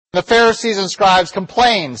The Pharisees and scribes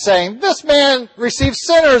complained, saying, "This man receives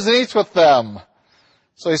sinners and eats with them."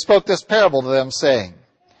 So he spoke this parable to them, saying,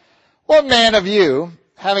 "What man of you,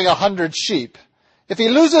 having 100 sheep, if he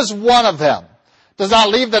loses one of them, does not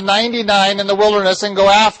leave the 99 in the wilderness and go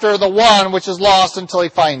after the one which is lost until he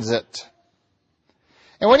finds it?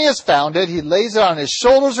 And when he has found it, he lays it on his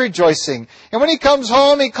shoulders rejoicing. And when he comes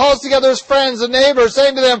home, he calls together his friends and neighbors,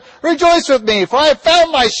 saying to them, 'Rejoice with me, for I have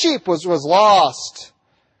found my sheep which was lost.'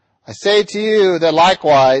 I say to you that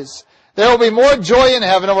likewise, there will be more joy in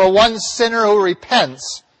heaven over one sinner who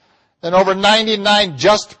repents than over 99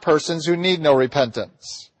 just persons who need no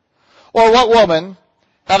repentance. Or what woman,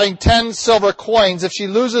 having 10 silver coins, if she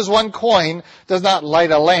loses one coin, does not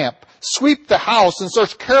light a lamp, sweep the house, and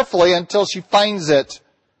search carefully until she finds it?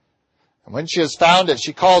 And when she has found it,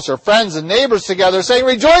 she calls her friends and neighbors together, saying,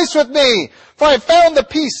 'Rejoice with me, for I have found the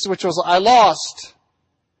piece which I lost.'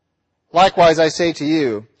 Likewise, I say to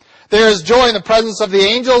you, there is joy in the presence of the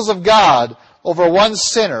angels of God over one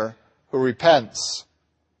sinner who repents."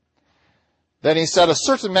 Then he said, "A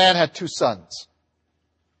certain man had 2 sons.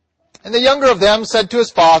 And the younger of them said to his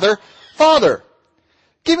father, 'Father,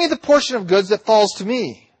 give me the portion of goods that falls to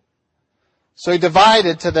me.' So he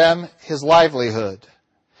divided to them his livelihood.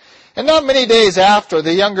 And not many days after,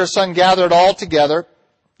 the younger son gathered all together,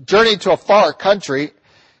 journeyed to a far country,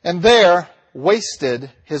 and there wasted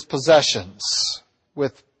his possessions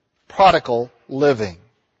with prodigal living.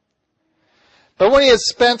 But when he had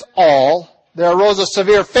spent all, there arose a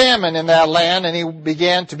severe famine in that land, and he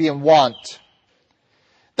began to be in want.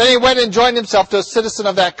 Then he went and joined himself to a citizen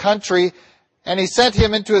of that country, and he sent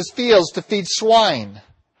him into his fields to feed swine.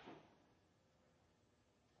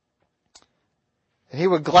 And he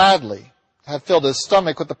would gladly have filled his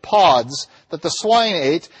stomach with the pods that the swine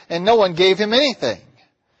ate, and no one gave him anything.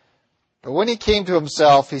 But when he came to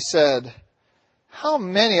himself, he said, 'How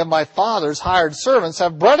many of my father's hired servants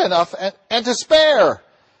have bread enough and to spare,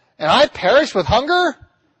 and I perish with hunger?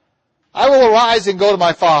 I will arise and go to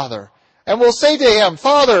my father, and will say to him,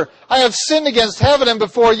 Father, I have sinned against heaven and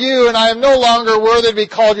before you, and I am no longer worthy to be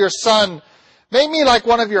called your son. Make me like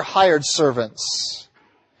one of your hired servants.'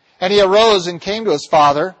 And he arose and came to his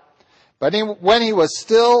father. But when he was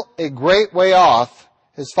still a great way off,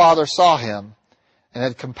 his father saw him and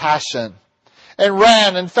had compassion, and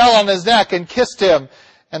ran and fell on his neck and kissed him.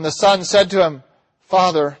 And the son said to him,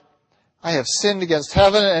 'Father, I have sinned against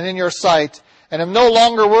heaven and in your sight, and am no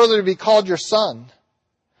longer worthy to be called your son.'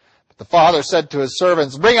 But the father said to his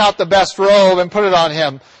servants, 'Bring out the best robe and put it on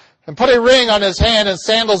him, and put a ring on his hand and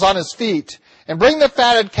sandals on his feet. And bring the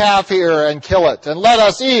fatted calf here and kill it, and let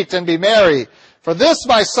us eat and be merry. For this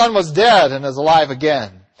my son was dead and is alive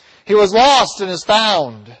again. He was lost and is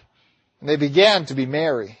found.' And they began to be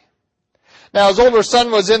merry. Now his older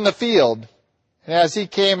son was in the field, and as he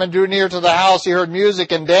came and drew near to the house, he heard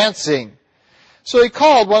music and dancing. So he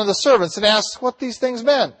called one of the servants and asked what these things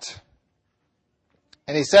meant.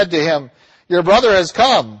 And he said to him, 'Your brother has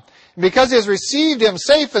come, and because he has received him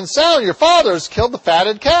safe and sound, your father has killed the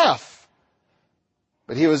fatted calf.'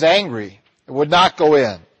 But he was angry and would not go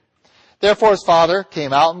in. Therefore his father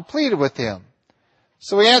came out and pleaded with him.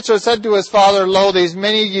 So he answered and said to his father, 'Lo, these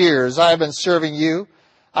many years I have been serving you.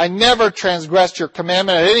 I never transgressed your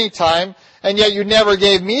commandment at any time, and yet you never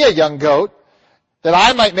gave me a young goat, that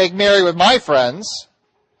I might make merry with my friends.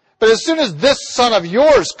 But as soon as this son of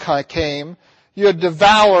yours came, who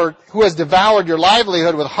has devoured your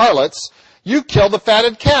livelihood with harlots, you killed the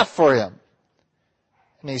fatted calf for him.'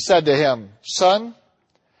 And he said to him, 'Son,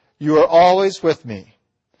 you are always with me,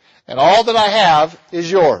 and all that I have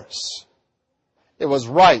is yours. It was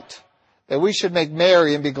right that we should make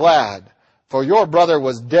merry and be glad, for your brother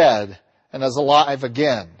was dead and is alive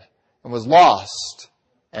again, and was lost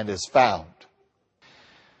and is found.'"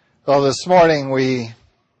 Well, this morning we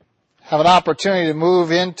have an opportunity to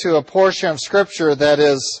move into a portion of Scripture that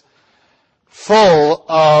is full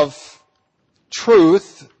of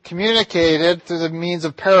truth communicated through the means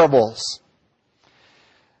of parables.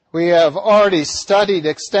 We have already studied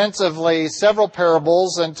extensively several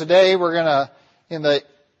parables, and today we're going to, in the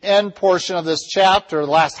end portion of this chapter,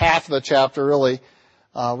 the last half of the chapter really,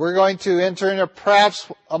 we're going to enter into perhaps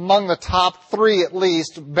among the top 3 at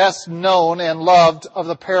least, best known and loved of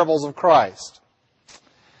the parables of Christ.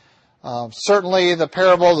 Certainly the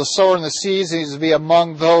parable of the sower and the seeds needs to be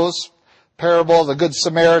among those. Parable of the Good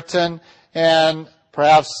Samaritan, and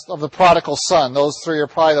perhaps of the prodigal son. Those 3 are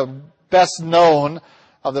probably the best known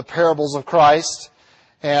of the parables of Christ,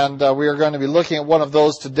 and we are going to be looking at one of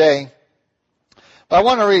those today. But I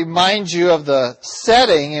want to remind you of the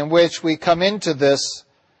setting in which we come into this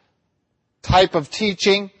type of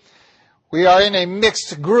teaching. We are in a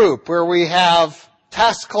mixed group where we have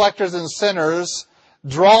tax collectors and sinners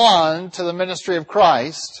drawn to the ministry of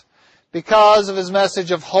Christ because of his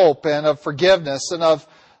message of hope and of forgiveness and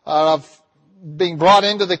of being brought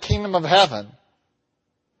into the kingdom of heaven.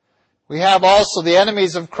 We have also the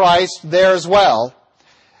enemies of Christ there as well.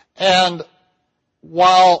 And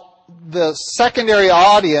while the secondary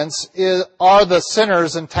audience are the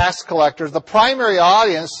sinners and tax collectors, the primary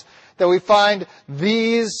audience that we find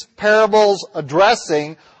these parables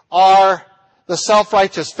addressing are the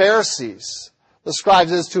self-righteous Pharisees. The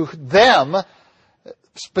scribes, is to them,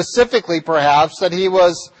 specifically perhaps, that he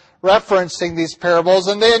was referencing these parables,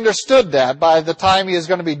 and they understood that. By the time he is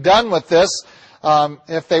going to be done with this,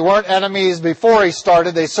 if they weren't enemies before he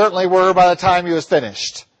started, they certainly were by the time he was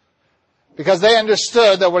finished. Because they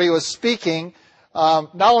understood that what he was speaking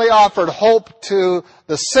not only offered hope to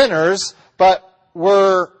the sinners, but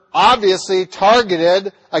were obviously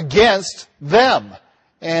targeted against them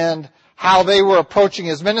and how they were approaching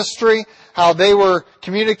his ministry, how they were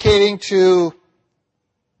communicating to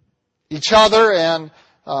each other and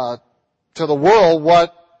to the world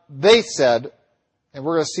what they said. And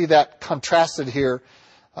we're going to see that contrasted here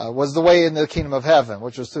was the way into the kingdom of heaven,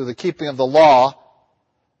 which was through the keeping of the law,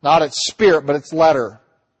 not its spirit, but its letter.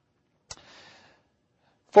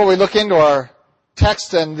 Before we look into our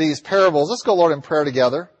text and these parables, let's go, Lord, in prayer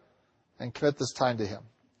together and commit this time to him.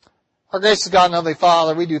 Our gracious God and Heavenly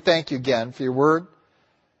Father, we do thank you again for your word.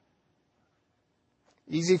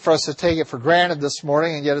 Easy for us to take it for granted this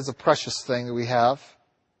morning, and yet it's a precious thing that we have.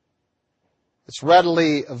 It's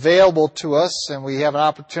readily available to us, and we have an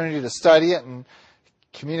opportunity to study it and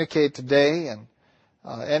communicate today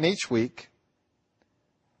and each week.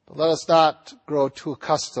 But let us not grow too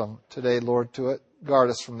accustomed today, Lord, to it.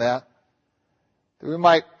 Guard us from that. That we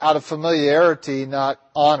might, out of familiarity, not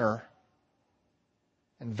honor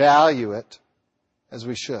and value it as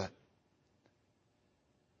we should.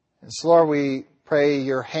 And so, Lord, we pray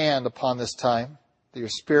your hand upon this time, that your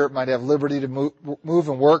Spirit might have liberty to move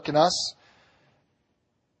and work in us,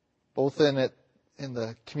 both in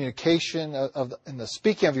the communication in the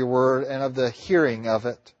speaking of your word and of the hearing of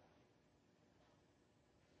it.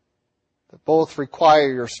 That both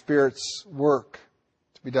require your Spirit's work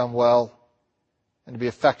to be done well and to be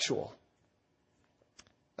effectual.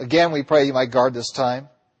 Again, we pray you might guard this time,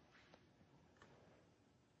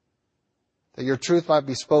 that your truth might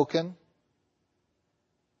be spoken,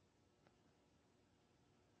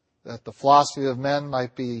 that the philosophy of men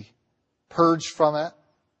might be purged from it,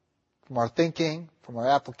 from our thinking, from our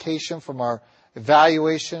application, from our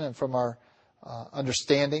evaluation, and from our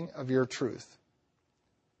understanding of your truth.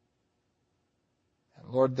 And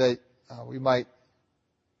Lord, that we might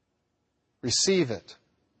receive it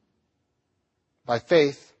by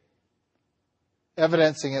faith,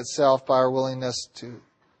 evidencing itself by our willingness to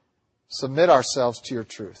submit ourselves to your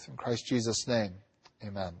truth. In Christ Jesus' name,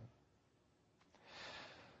 amen.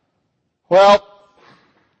 Well,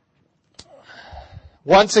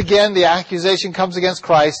 once again, the accusation comes against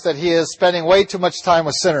Christ that he is spending way too much time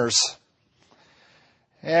with sinners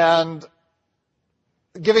and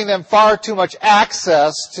giving them far too much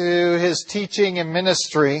access to his teaching and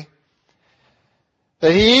ministry,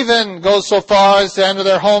 that he even goes so far as to enter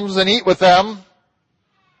their homes and eat with them.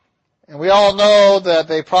 And we all know that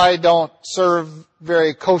they probably don't serve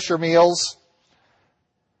very kosher meals.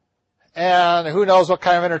 And who knows what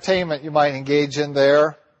kind of entertainment you might engage in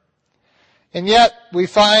there. And yet, we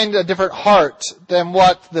find a different heart than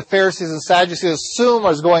what the Pharisees and Sadducees assume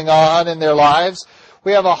is going on in their lives.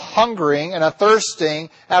 We have a hungering and a thirsting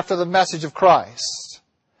after the message of Christ.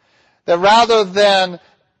 That rather than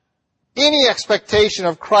any expectation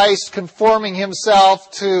of Christ conforming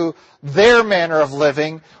himself to their manner of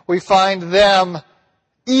living, we find them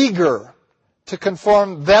eager to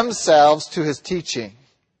conform themselves to his teaching.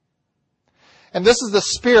 And this is the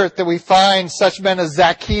spirit that we find such men as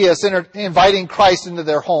Zacchaeus inviting Christ into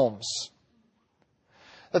their homes.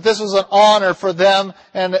 That this was an honor for them,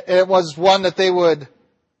 and it was one that they would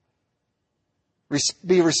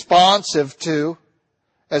be responsive to,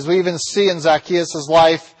 as we even see in Zacchaeus'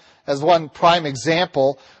 life as one prime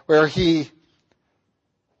example, where he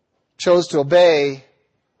chose to obey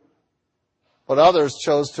what others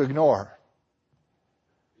chose to ignore.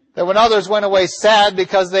 That when others went away sad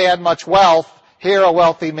because they had much wealth, here a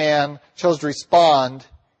wealthy man chose to respond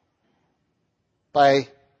by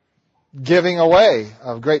giving away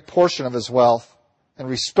a great portion of his wealth and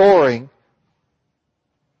restoring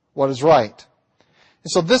what is right.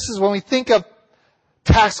 And so this is when we think of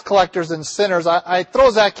tax collectors and sinners, I throw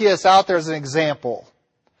Zacchaeus out there as an example.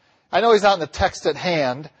 I know he's not in the text at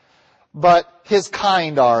hand, but his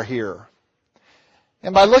kind are here.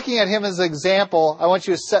 And by looking at him as an example, I want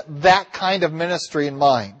you to set that kind of ministry in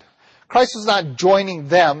mind. Christ was not joining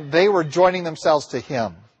them. They were joining themselves to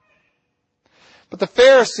him. But the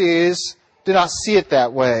Pharisees did not see it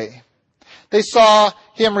that way. They saw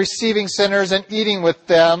him receiving sinners and eating with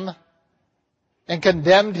them and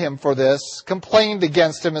condemned him for this, complained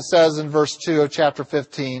against him, it says in verse 2 of chapter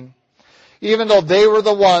 15, even though they were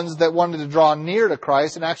the ones that wanted to draw near to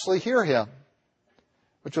Christ and actually hear him,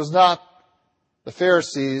 which was not the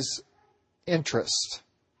Pharisees' interest.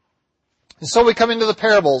 And so we come into the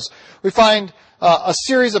parables. We find a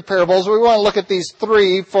series of parables. We want to look at these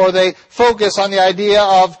three, for they focus on the idea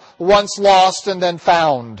of once lost and then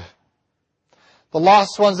found. The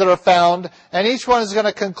lost ones that are found, and each one is going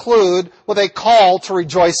to conclude with a call to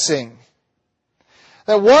rejoicing.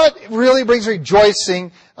 That what really brings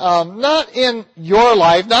rejoicing, not in your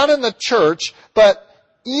life, not in the church, but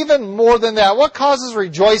even more than that, what causes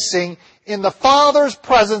rejoicing in the Father's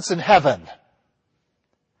presence in heaven?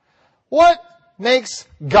 What makes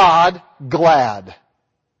God glad?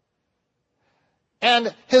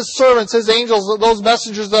 And his servants, his angels, those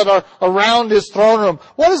messengers that are around his throne room,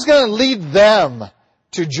 what is going to lead them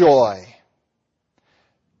to joy?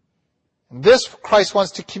 And this Christ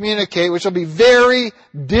wants to communicate, which will be very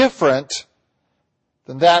different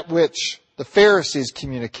than that which the Pharisees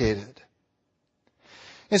communicated.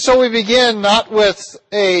 And so we begin not with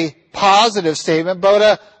a positive statement,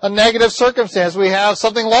 but a negative circumstance. We have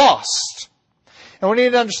something lost. And we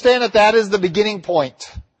need to understand that that is the beginning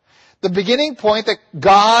point. The beginning point that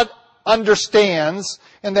God understands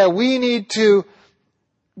and that we need to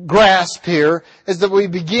grasp here is that we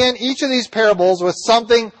begin each of these parables with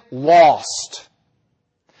something lost.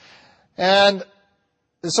 And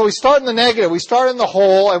so we start in the negative, we start in the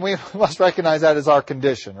hole, and we must recognize that as our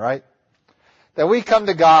condition, right? That we come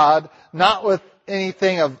to God not with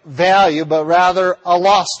anything of value, but rather a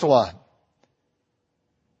lost one.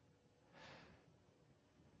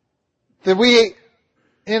 That we,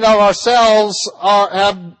 in of ourselves,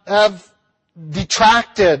 have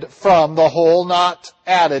detracted from the whole, not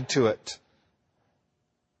added to it.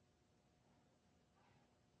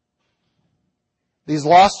 These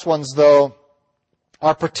lost ones, though,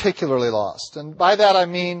 are particularly lost. And by that I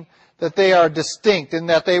mean that they are distinct in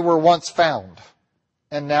that they were once found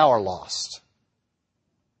and now are lost.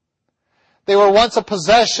 They were once a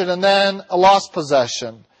possession and then a lost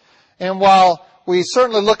possession. And while we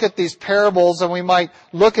certainly look at these parables and we might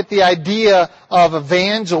look at the idea of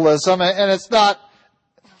evangelism, and it's not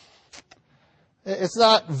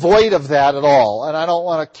void of that at all. And I don't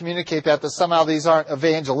want to communicate that somehow these aren't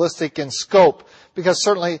evangelistic in scope, because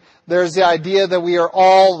certainly there's the idea that we are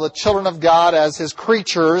all the children of God as his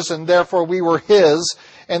creatures, and therefore we were his,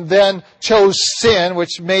 and then chose sin,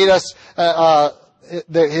 which made us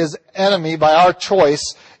his enemy by our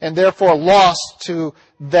choice, and therefore lost to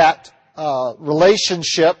that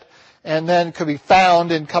relationship, and then could be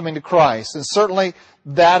found in coming to Christ. And certainly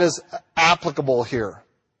that is applicable here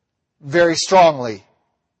very strongly.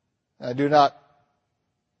 I do not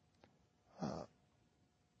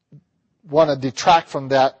want to detract from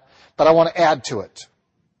that, but I want to add to it.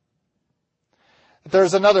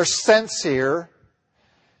 There's another sense here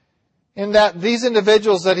in that these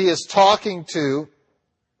individuals that he is talking to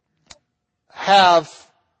have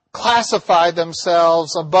classified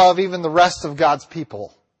themselves above even the rest of God's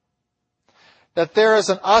people. That there is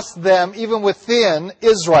an us-them even within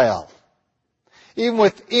Israel. Even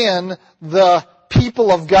within the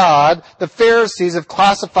people of God, the Pharisees have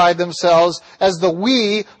classified themselves as the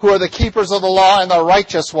we who are the keepers of the law and the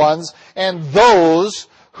righteous ones, and those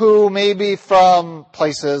who may be from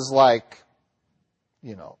places like,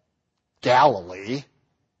 Galilee,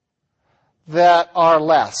 that are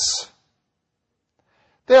less.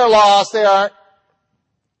 They are lost. They aren't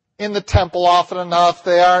in the temple often enough.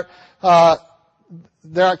 They aren't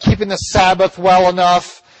keeping the Sabbath well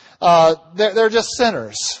enough. They're just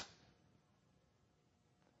sinners.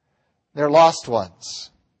 They're lost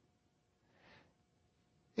ones.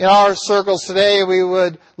 In our circles today, we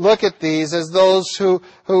would look at these as those who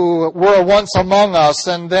were once among us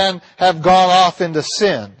and then have gone off into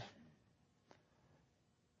sin.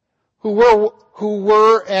 Who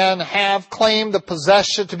were and have claimed the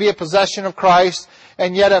possession to be a possession of Christ,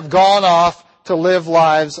 and yet have gone off to live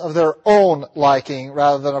lives of their own liking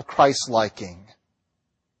rather than of Christ's liking.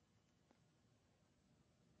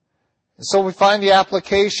 And so we find the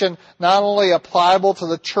application not only applicable to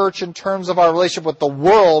the church in terms of our relationship with the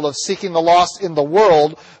world, of seeking the lost in the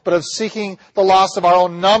world, but of seeking the lost of our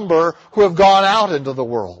own number who have gone out into the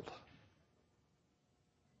world.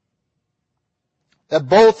 That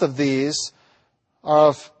both of these are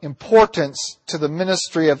of importance to the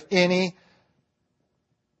ministry of any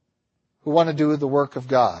who want to do the work of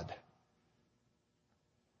God.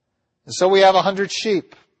 And so we have 100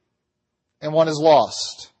 sheep, and one is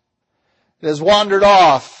lost. It has wandered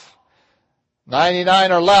off.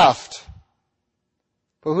 99 are left.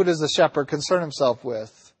 But who does the shepherd concern himself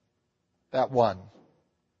with? That one.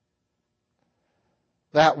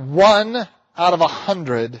 That one out of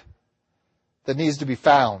 100 that needs to be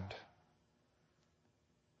found.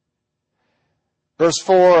 Verse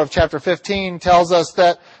 4 of chapter 15 tells us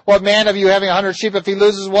that what man of you having 100 sheep, if he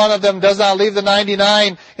loses one of them, does not leave the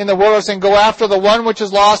 99 in the wilderness and go after the one which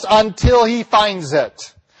is lost until he finds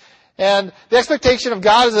it? And the expectation of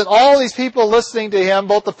God is that all these people listening to him,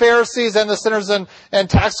 both the Pharisees and the sinners and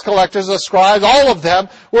tax collectors, the scribes, all of them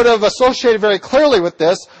would have associated very clearly with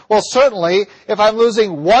this. Well, certainly, if I'm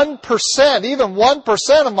losing 1%, even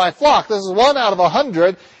 1% of my flock, this is 1 out of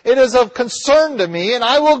 100, it is of concern to me, and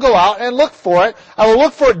I will go out and look for it. I will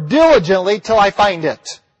look for it diligently till I find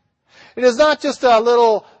it. It is not just a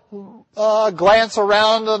little glance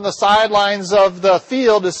around on the sidelines of the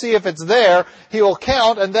field to see if it's there. He will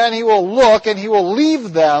count, and then he will look, and he will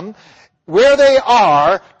leave them where they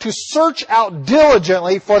are to search out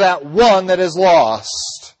diligently for that one that is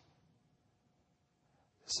lost.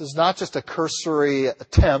 This is not just a cursory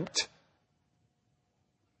attempt.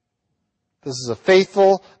 This is a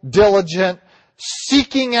faithful, diligent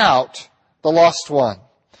seeking out the lost one.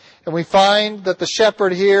 And we find that the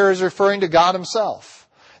shepherd here is referring to God himself.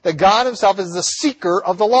 That God himself is the seeker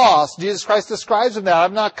of the lost. Jesus Christ describes him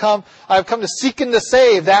that. I have come to seek and to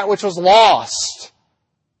save that which was lost.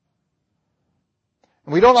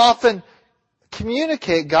 And we don't often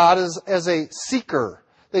communicate God as a seeker.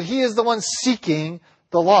 That he is the one seeking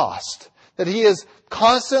the lost. That he is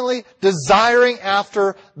constantly desiring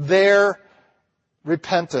after their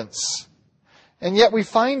repentance. And yet we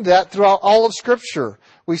find that throughout all of Scripture.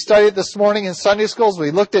 We studied this morning in Sunday schools.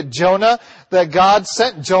 We looked at Jonah, that God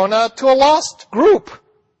sent Jonah to a lost group.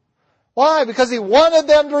 Why? Because he wanted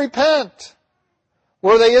them to repent.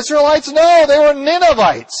 Were they Israelites? No, they were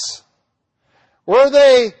Ninevites. Were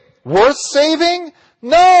they worth saving?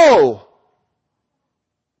 No.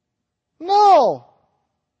 No.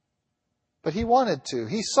 But he wanted to.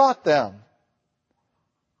 He sought them.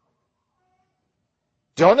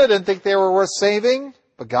 Jonah didn't think they were worth saving,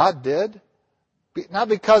 but God did. Not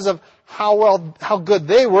because of how good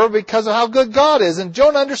they were, because of how good God is. And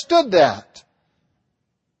Jonah understood that.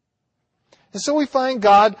 And so we find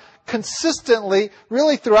God consistently,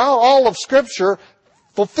 really throughout all of Scripture,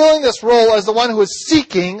 fulfilling this role as the one who is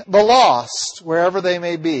seeking the lost, wherever they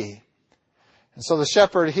may be. And so the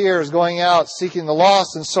shepherd here is going out seeking the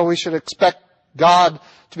lost, and so we should expect God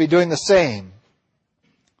to be doing the same.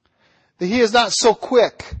 That he is not so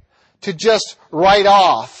quick to just write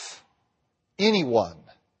off anyone.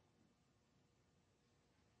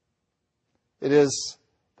 It is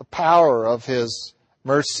the power of his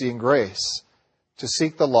mercy and grace to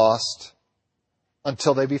seek the lost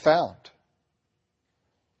until they be found.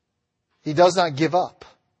 He does not give up.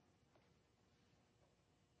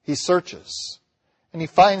 He searches, and he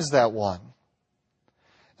finds that one.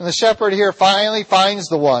 And the shepherd here finally finds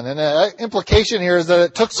the one. And the implication here is that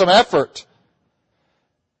it took some effort.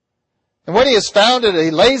 And when he has found it, he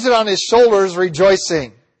lays it on his shoulders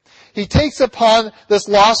rejoicing. He takes upon this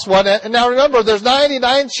lost one. And now remember, there's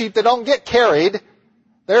 99 sheep that don't get carried.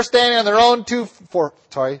 They're standing on their own 4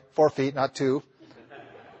 feet, not 2.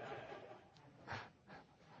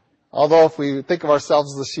 Although if we think of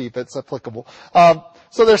ourselves as the sheep, it's applicable.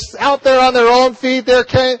 So they're out there on their own feet. They're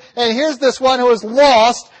carrying, and here's this one who is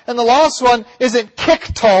lost, and the lost one isn't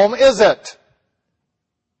kicked home, is it?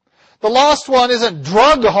 The lost one isn't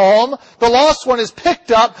drugged home. The lost one is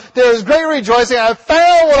picked up. There is great rejoicing. I have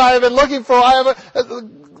found what I have been looking for.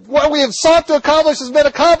 What we have sought to accomplish has been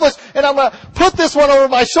accomplished, and I'm going to put this one over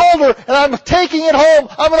my shoulder, and I'm taking it home.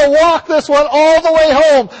 I'm going to walk this one all the way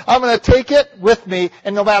home. I'm going to take it with me,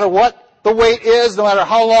 and no matter what the wait is, no matter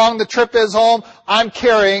how long the trip is home, I'm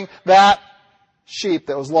carrying that sheep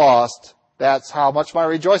that was lost. That's how much my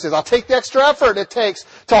rejoicing is. I'll take the extra effort it takes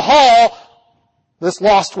to haul this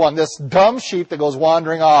lost one, this dumb sheep that goes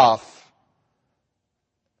wandering off.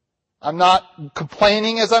 I'm not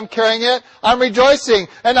complaining as I'm carrying it. I'm rejoicing,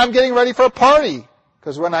 and I'm getting ready for a party.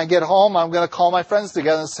 Because when I get home, I'm going to call my friends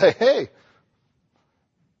together and say, hey,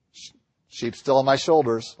 sheep's still on my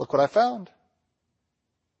shoulders. Look what I found.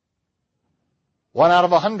 1 out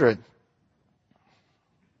of 100.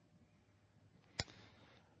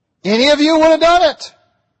 Any of you would have done it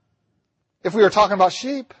if we were talking about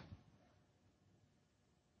sheep.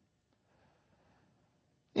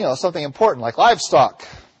 something important like livestock,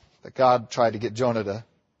 that God tried to get Jonah to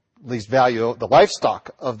at least value the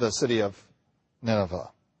livestock of the city of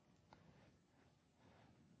Nineveh.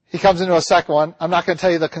 He comes into a second one. I'm not going to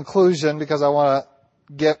tell you the conclusion because I want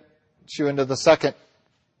to get you into the second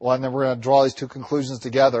one, and we're going to draw these two conclusions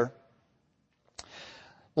together.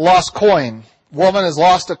 Lost coin. Woman has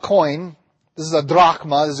lost a coin. This is a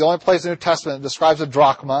drachma. This is the only place in the New Testament that describes a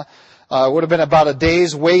drachma. It would have been about a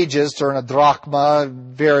day's wages to earn a drachma,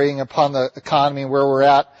 varying upon the economy and where we're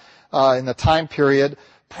at in the time period.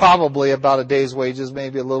 Probably about a day's wages,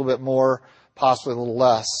 maybe a little bit more, possibly a little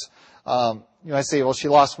less. You might say, well, she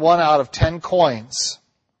lost 1 out of 10 coins.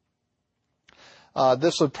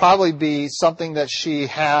 This would probably be something that she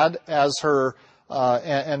had as her,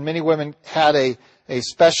 and many women had a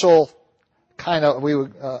special kind of,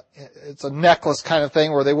 it's a necklace kind of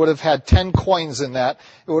thing where they would have had 10 coins in that.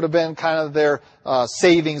 It would have been kind of their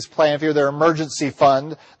savings plan, if you're their emergency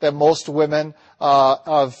fund that most women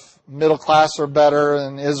of middle class or better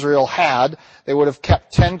in Israel had. They would have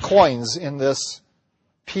kept 10 coins in this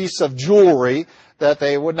piece of jewelry that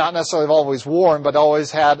they would not necessarily have always worn, but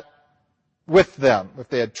always had with them if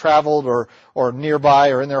they had traveled or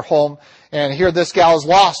nearby or in their home. And here this gal has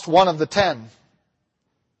lost 1 of the 10.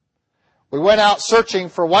 We went out searching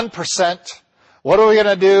for 1%. What are we going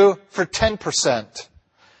to do for 10%?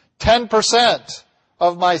 10%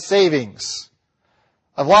 of my savings.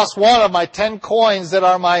 I've lost 1 of my 10 coins that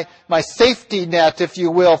are my safety net, if you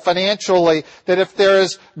will, financially, that if there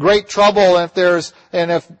is great trouble and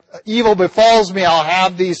if evil befalls me, I'll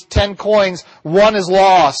have these 10 coins. 1 is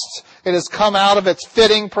lost. It has come out of its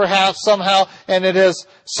fitting perhaps somehow, and it is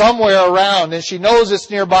somewhere around. And she knows it's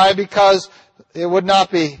nearby because it would not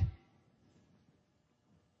be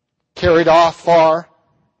carried off far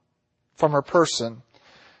from her person.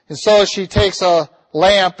 And so she takes a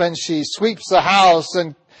lamp and she sweeps the house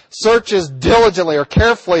and searches diligently or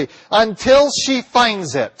carefully until she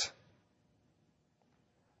finds it.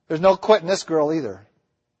 There's no quit in this girl either.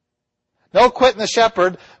 No quit in the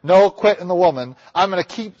shepherd, no quit in the woman. I'm going to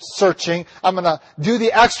keep searching. I'm going to do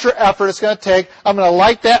the extra effort it's going to take. I'm going to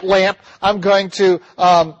light that lamp. I'm going to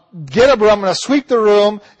get a broom. I'm going to sweep the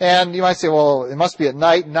room. And you might say, well, it must be at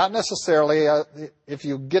night. Not necessarily. If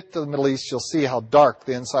you get to the Middle East, you'll see how dark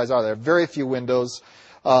the insides are. There are very few windows.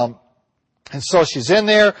 And so she's in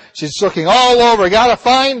there. She's looking all over. Got to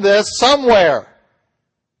find this somewhere.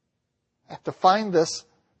 I have to find this.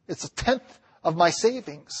 It's 1/10 of my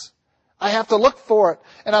savings. I have to look for it,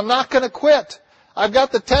 and I'm not going to quit. I've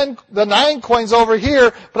got the 9 coins over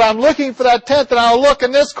here, but I'm looking for that 10th, and I'll look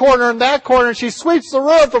in this corner and that corner, and she sweeps the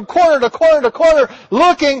room from corner to corner to corner,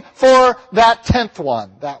 looking for that 10th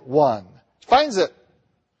one, that one. Finds it.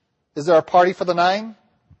 Is there a party for the 9?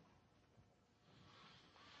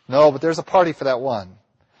 No, but there's a party for that 1.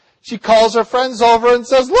 She calls her friends over and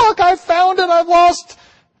says, look, I found it, I've lost,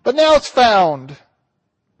 but now it's found.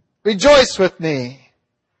 Rejoice with me.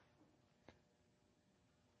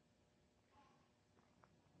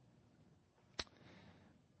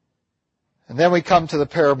 And then we come to the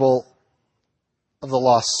parable of the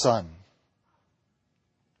lost son.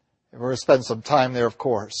 And we're going to spend some time there, of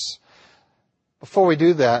course. Before we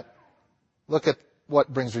do that, look at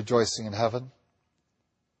what brings rejoicing in heaven.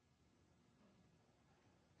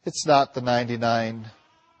 It's not the 99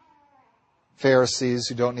 Pharisees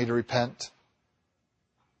who don't need to repent.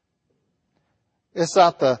 It's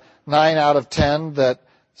not the 9 out of 10 that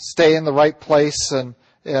stay in the right place and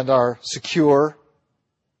are secure.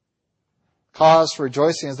 Cause for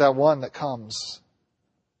rejoicing is that one that comes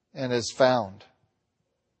and is found.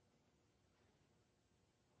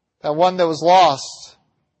 That one that was lost.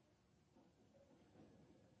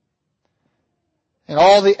 And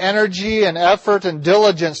all the energy and effort and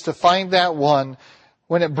diligence to find that one,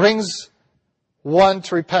 when it brings one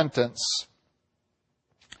to repentance,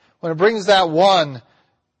 when it brings that one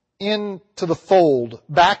into the fold,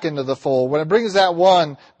 back into the fold, when it brings that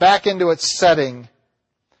one back into its setting,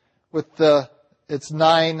 with its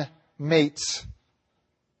 9 mates.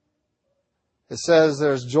 It says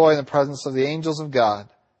there's joy in the presence of the angels of God.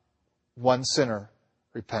 1 sinner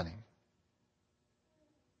repenting.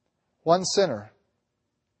 1 sinner.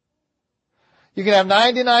 You can have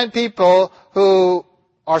 99 people who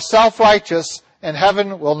are self-righteous and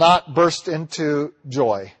heaven will not burst into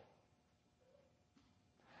joy.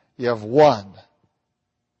 You have 1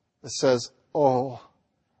 that says, oh,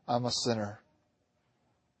 I'm a sinner.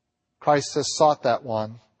 Christ has sought that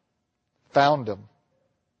one, found him,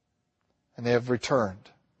 and they have returned.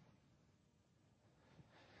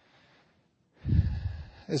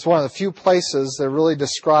 It's one of the few places that really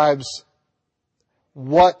describes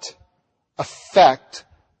what effect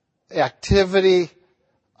activity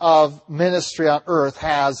of ministry on earth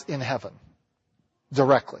has in heaven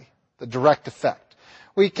directly, the direct effect.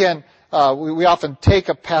 We often take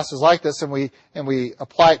a passage like this and we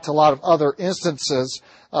apply it to a lot of other instances,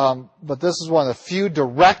 but this is one of the few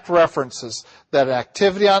direct references that an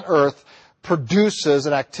activity on earth produces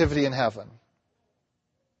an activity in heaven.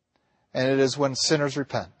 And it is when sinners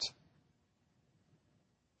repent.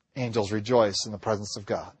 Angels rejoice in the presence of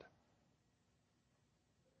God.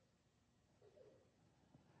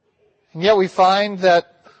 And yet we find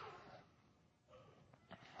that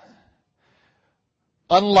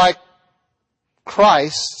unlike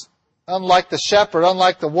Christ, unlike the shepherd,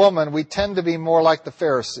 unlike the woman, we tend to be more like the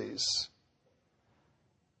Pharisees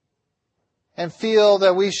and feel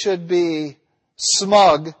that we should be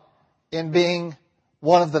smug in being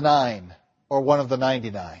one of the 9 or one of the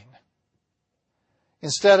 99.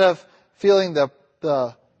 Instead of feeling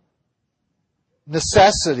the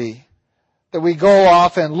necessity that we go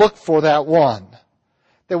off and look for that one,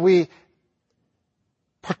 that we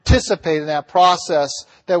participate in that process,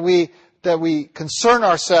 that we concern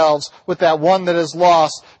ourselves with that one that is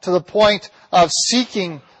lost, to the point of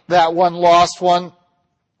seeking that one lost one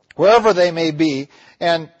wherever they may be.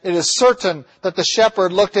 And it is certain that the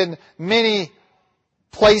shepherd looked in many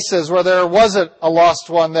places where there wasn't a lost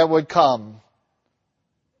one that would come.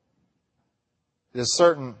 It is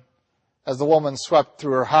certain, as the woman swept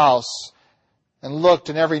through her house and looked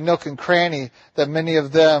in every nook and cranny, that many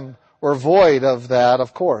of them were void of that,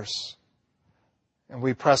 of course. And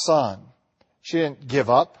we press on. She didn't give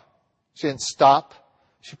up. She didn't stop.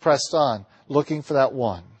 She pressed on, looking for that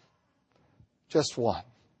one. Just one.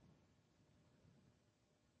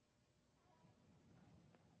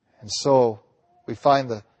 And so we find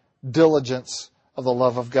the diligence of the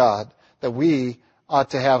love of God that we ought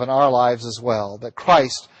to have in our lives as well, that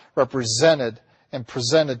Christ represented and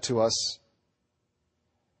presented to us.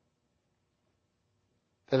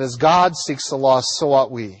 That as God seeks the lost, so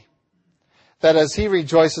ought we. That as He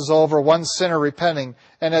rejoices over one sinner repenting,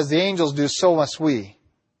 and as the angels do, so must we.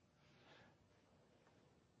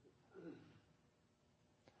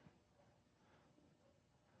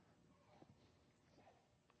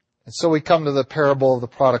 And so we come to the parable of the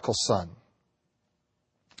prodigal son.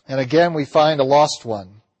 And again we find a lost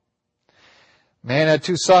one. Man had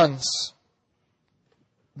 2 sons.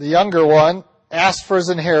 The younger one asked for his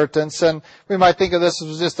inheritance, and we might think of this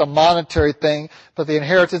as just a monetary thing, but the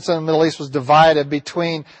inheritance in the Middle East was divided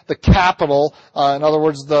between the capital, in other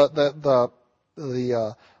words, that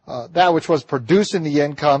which was producing the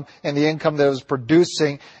income and the income that it was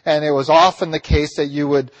producing. And it was often the case that you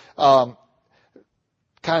would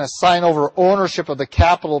kind of sign over ownership of the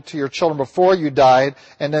capital to your children before you died,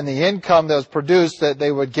 and then the income that was produced that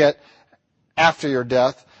they would get after your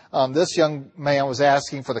death. This young man was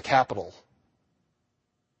asking for the capital.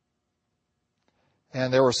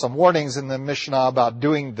 And there were some warnings in the Mishnah about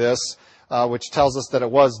doing this, which tells us that it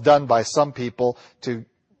was done by some people to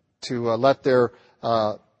let their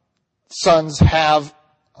sons have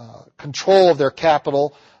control of their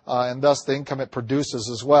capital, and thus the income it produces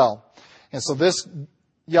as well. And so this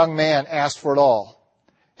young man asked for it all.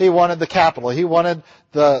 He wanted the capital. He wanted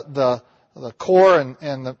the core,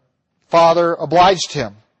 and the father obliged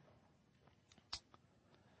him.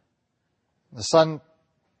 The son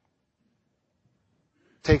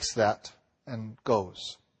takes that and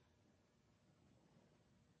goes.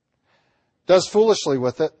 Does foolishly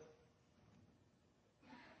with it.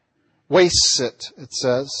 Wastes it, it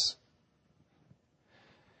says.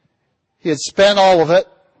 He had spent all of it.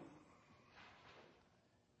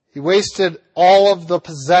 He wasted all of the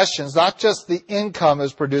possessions, not just the income it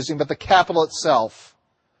was producing, but the capital itself.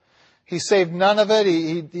 He saved none of it.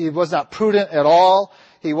 He was not prudent at all.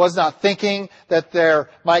 He was not thinking that there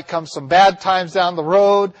might come some bad times down the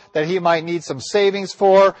road, that he might need some savings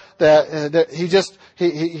for, that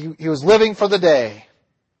he was living for the day.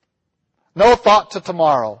 No thought to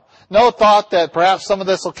tomorrow. No thought that perhaps some of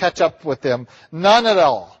this will catch up with him. None at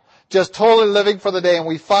all. Just totally living for the day. And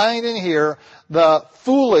we find in here the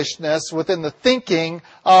foolishness within the thinking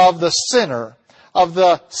of the sinner, of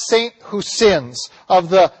the saint who sins, of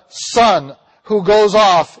the son who goes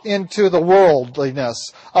off into the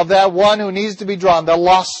worldliness, of that one who needs to be drawn, the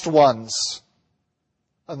lost ones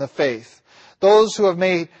in the faith. Those who have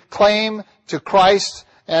made claim to Christ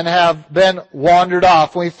and have been wandered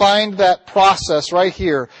off. We find that process right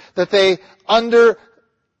here, that they undervalue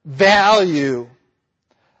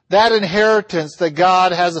that inheritance that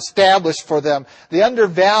God has established for them. They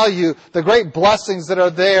undervalue the great blessings that are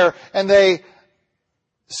there, and they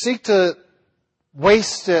seek to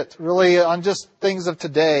waste it really on just things of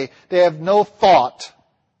today. They have no thought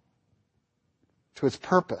to its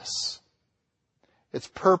purpose. Its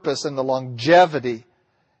purpose and the longevity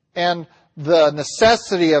and the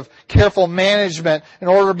necessity of careful management in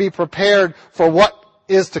order to be prepared for what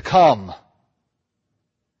is to come.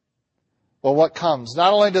 Well, what comes?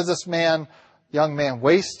 Not only does this young man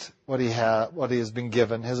waste what he has been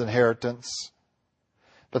given, his inheritance,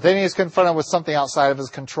 but then he is confronted with something outside of his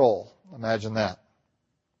control. Imagine that.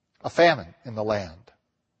 A famine in the land.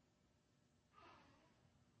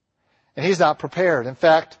 And he's not prepared. In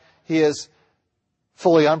fact, he is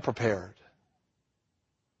fully unprepared.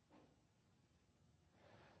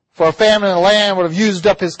 For a famine in the land would have used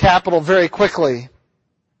up his capital very quickly.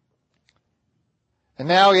 And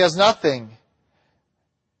now he has nothing.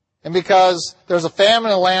 And because there's a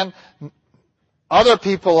famine in the land, other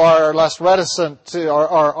people are less reticent to,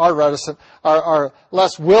 are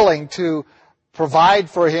less willing to provide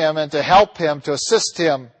for him and to help him, to assist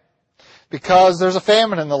him, because there's a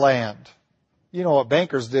famine in the land. You know what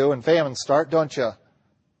bankers do when famines start, don't you?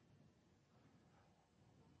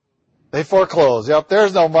 They foreclose. Yep,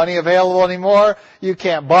 there's no money available anymore. You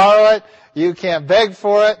can't borrow it. You can't beg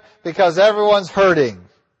for it because everyone's hurting.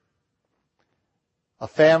 A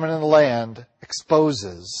famine in the land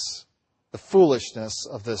exposes the foolishness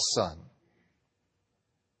of this son.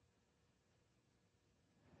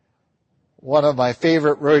 One of my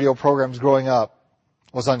favorite radio programs growing up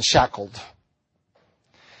was Unshackled.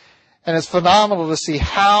 And it's phenomenal to see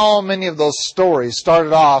how many of those stories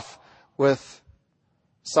started off with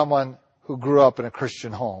someone who grew up in a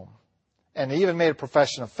Christian home and even made a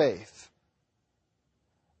profession of faith.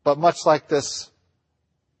 But much like this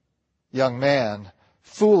young man,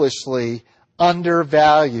 foolishly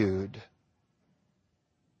undervalued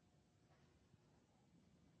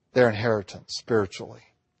their inheritance spiritually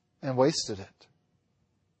and wasted it.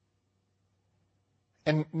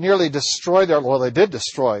 And nearly destroyed they did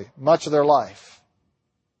destroy much of their life.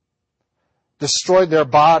 Destroyed their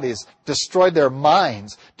bodies, destroyed their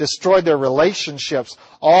minds, destroyed their relationships,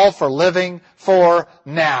 all for living for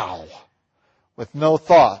now, with no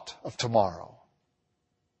thought of tomorrow.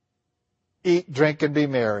 Eat, drink, and be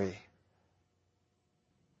merry.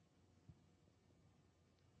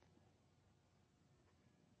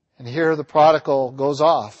 And here the prodigal goes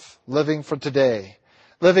off, living for today,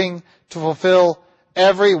 living to fulfill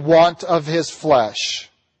every want of his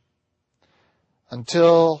flesh,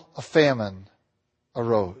 until a famine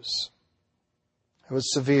arose. It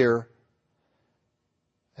was severe,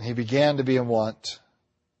 and he began to be in want.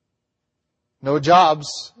 No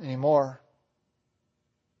jobs anymore.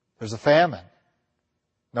 There's a famine.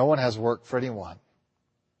 No one has work for anyone.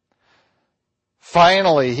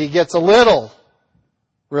 Finally, he gets a little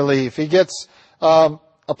relief. He gets a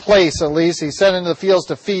place, at least. He's sent into the fields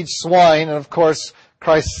to feed swine. And of course,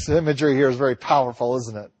 Christ's imagery here is very powerful,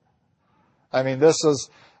 isn't it? I mean, this is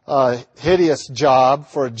a hideous job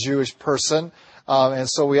for a Jewish person. And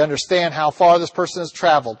so we understand how far this person has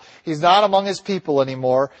traveled. He's not among his people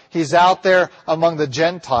anymore. He's out there among the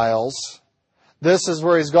Gentiles. This is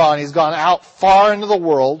where he's gone. He's gone out far into the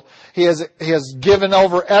world. He has given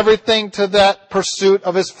over everything to that pursuit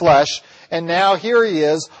of his flesh. And now here he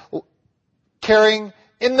is, caring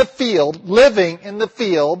in the field, living in the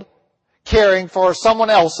field, caring for someone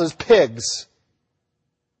else's pigs.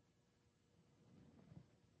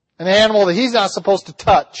 An animal that he's not supposed to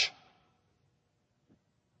touch.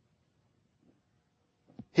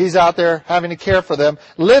 He's out there having to care for them,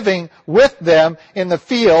 living with them in the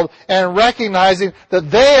field, and recognizing that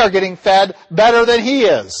they are getting fed better than he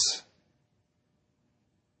is.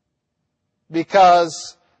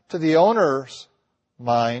 Because to the owner's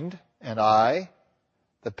mind and eye,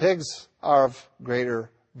 the pigs are of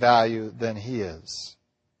greater value than he is.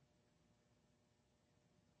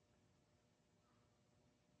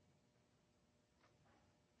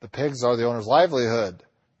 The pigs are the owner's livelihood.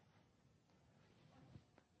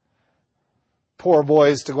 Poor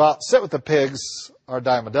boys to go out and sit with the pigs are a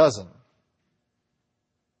dime a dozen.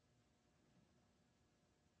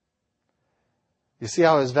 You see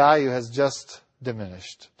how his value has just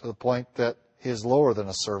diminished to the point that he is lower than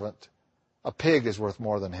a servant. A pig is worth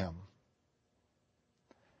more than him.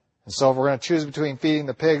 And so if we're going to choose between feeding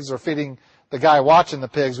the pigs or feeding the guy watching the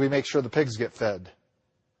pigs, we make sure the pigs get fed.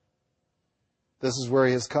 This is where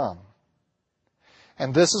he has come.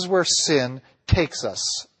 And this is where sin takes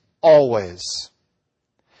us, always.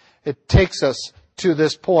 It takes us to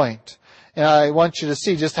this point. And I want you to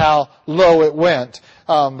see just how low it went.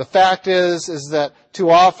 The fact is that too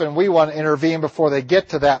often we want to intervene before they get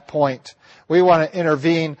to that point. We want to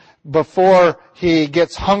intervene before he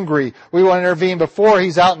gets hungry. We want to intervene before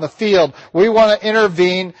he's out in the field. We want to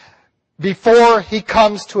intervene before he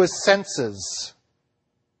comes to his senses.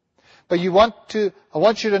 But I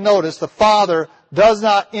want you to notice the Father does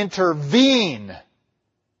not intervene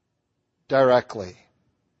directly.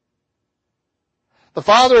 The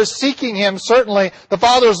Father is seeking him, certainly. The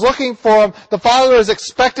Father is looking for him. The Father is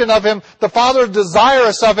expectant of him. The Father is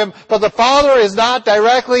desirous of him. But the Father is not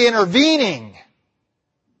directly intervening.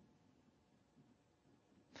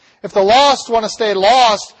 If the lost want to stay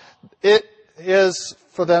lost, it is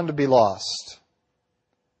for them to be lost.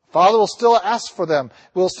 Father will still ask for them.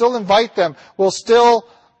 We'll still invite them. We'll still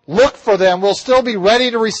look for them. We'll still be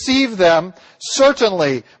ready to receive them,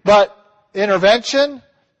 certainly. But intervention,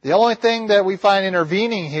 the only thing that we find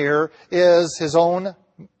intervening here is his own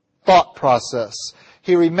thought process.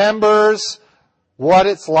 He remembers what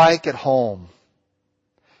it's like at home.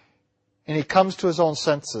 And he comes to his own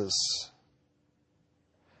senses.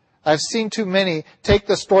 I've seen too many take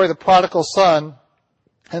the story of the prodigal son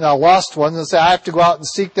and the lost ones and say, I have to go out and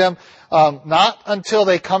seek them. Not until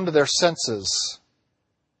they come to their senses.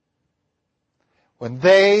 When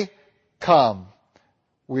they come,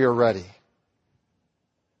 we are ready.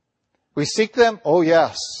 We seek them? Oh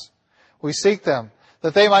yes. We seek them.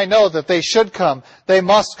 That they might know that they should come. They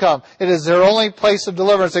must come. It is their only place of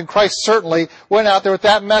deliverance. And Christ certainly went out there with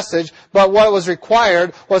that message. But what was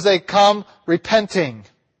required was they come repenting.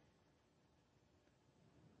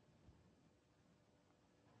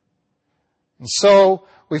 And so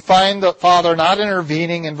we find the Father not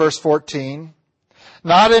intervening in verse 14,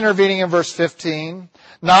 not intervening in verse 15,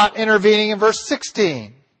 not intervening in verse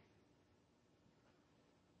 16.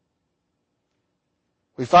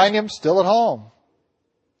 We find him still at home,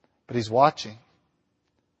 but he's watching.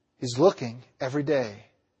 He's looking every day,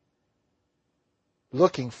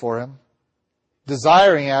 looking for him,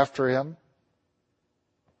 desiring after him.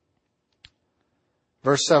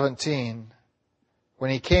 Verse 17,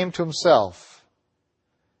 when he came to himself,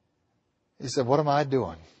 he said, what am I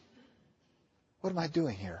doing? What am I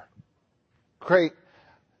doing here? Great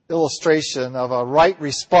illustration of a right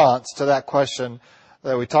response to that question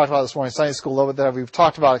that we talked about this morning in Sunday school, a little bit that we've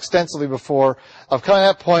talked about extensively before, of coming to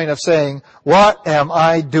that point of saying, what am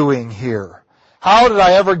I doing here? How did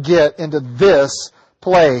I ever get into this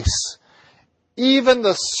place? Even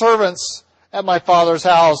the servants at my Father's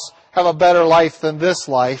house have a better life than this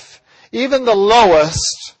life. Even the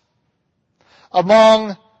lowest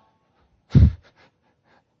among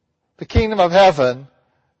the kingdom of heaven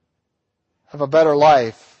have a better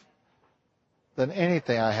life than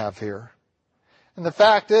anything I have here. And the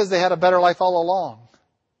fact is, they had a better life all along.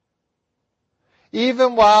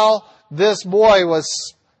 Even while this boy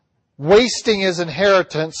was wasting his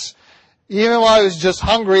inheritance, even while he was just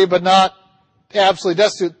hungry but not absolutely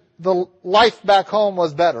destitute, the life back home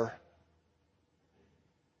was better.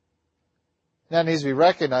 That needs to be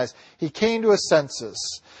recognized. He came to his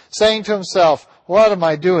senses, saying to himself, what am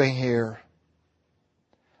I doing here?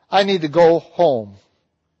 I need to go home.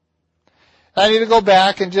 I need to go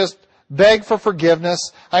back and just beg for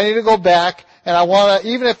forgiveness. I need to go back and I want to,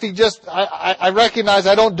 even if I recognize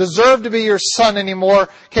I don't deserve to be your son anymore,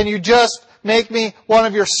 can you just make me one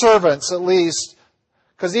of your servants at least?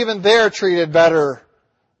 Because even they're treated better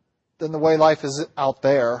than the way life is out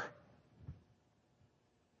there.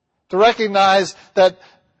 To recognize that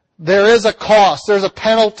there is a cost, there's a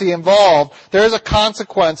penalty involved, there is a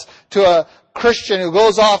consequence to a Christian who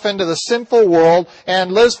goes off into the sinful world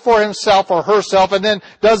and lives for himself or herself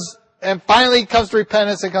and finally comes to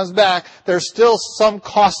repentance and comes back. There's still some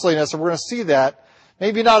costliness, and we're going to see that.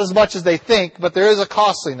 Maybe not as much as they think, but there is a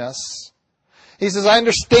costliness. He says, I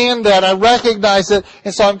understand that, I recognize it,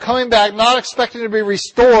 and so I'm coming back not expecting to be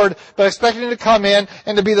restored, but expecting to come in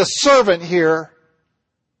and to be the servant here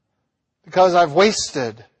because I've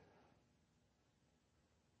wasted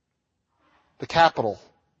the capital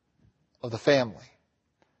of the family.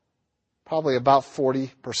 Probably about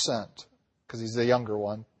 40%, because he's the younger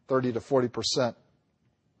one, 30 to 40%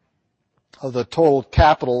 of the total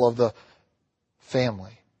capital of the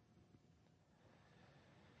family.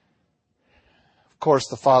 Of course,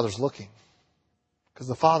 the Father's looking, because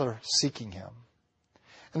the Father is seeking him.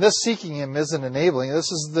 And this seeking him isn't enabling.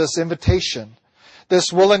 This is this invitation,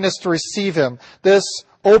 this willingness to receive him, this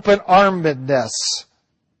open-armedness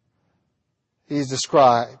he's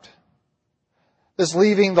described. This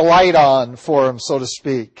leaving the light on for him, so to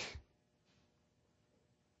speak.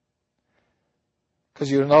 Because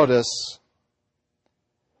you notice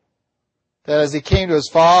that as he came to his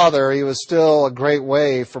father, he was still a great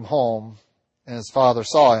way from home. And his father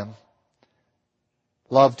saw him,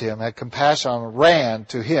 loved him, had compassion on him, ran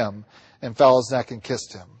to him, and fell his neck and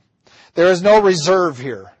kissed him. There is no reserve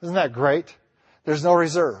here. Isn't that great? There's no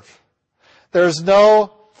reserve. There's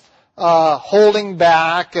no holding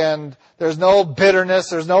back and There's no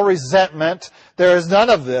bitterness. There's no resentment. There is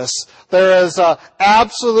none of this. There is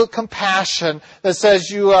absolute compassion that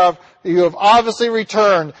says you have obviously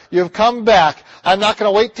returned. You have come back. I'm not going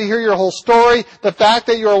to wait to hear your whole story. The fact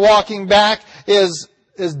that you are walking back is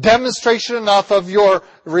demonstration enough of your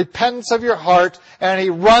repentance of your heart, and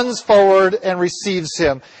he runs forward and receives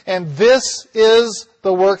him. And this is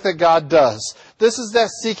the work that God does. This is that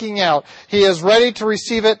seeking out. He is ready to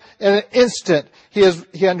receive it in an instant.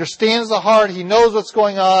 He understands the heart. He knows what's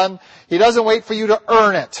going on. He doesn't wait for you to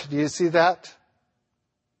earn it. Do you see that?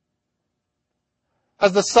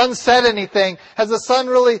 Has the Son said anything? Has the Son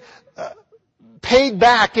really paid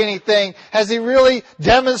back anything? Has he really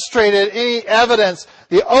demonstrated any evidence?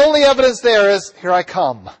 The only evidence there is, here I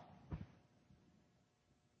come.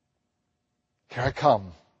 Here I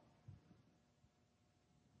come.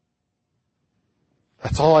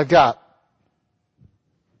 That's all I've got.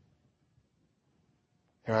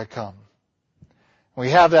 Here I come. We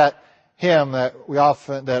have that hymn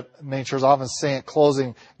that many churches often sing at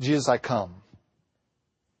closing, Jesus, I come.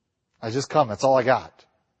 I just come. That's all I got.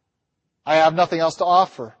 I have nothing else to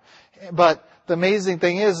offer. But the amazing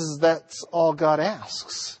thing is that's all God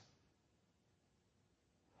asks.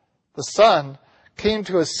 The Son came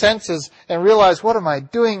to his senses and realized, what am I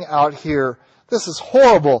doing out here? This is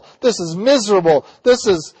horrible. This is miserable. This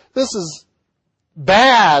is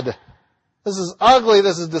bad. This is ugly.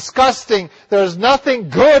 This is disgusting. There's nothing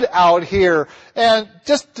good out here. And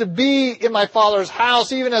just to be in my Father's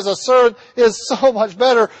house, even as a servant, is so much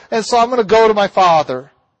better. And so I'm going to go to my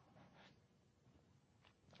Father.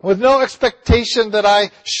 With no expectation that I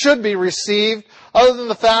should be received, other than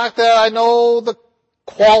the fact that I know the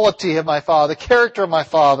quality of my Father, the character of my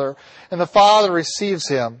Father, and the Father receives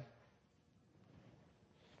him.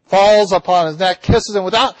 Falls upon his neck, kisses him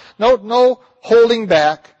without no holding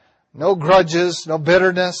back, no grudges, no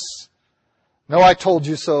bitterness, no I told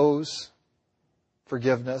you so's,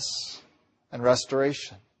 forgiveness and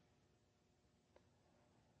restoration.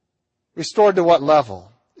 Restored to what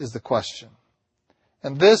level is the question.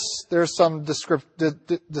 And this, there's some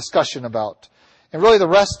discussion about. And really the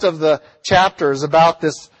rest of the chapter is about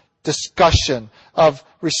this discussion of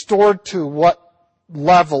restored to what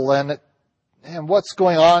level and what's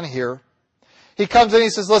going on here. He comes in and he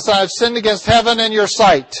says, listen, I've sinned against heaven and your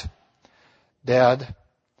sight, Dad,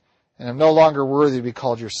 and I'm no longer worthy to be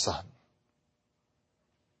called your son.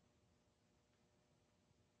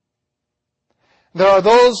 There are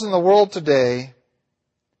those in the world today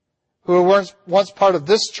who were once part of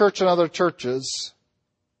this church and other churches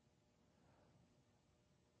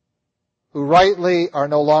who rightly are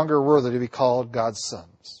no longer worthy to be called God's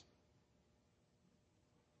sons.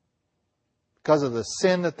 Because of the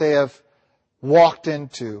sin that they have walked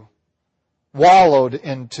into, wallowed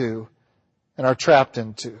into, and are trapped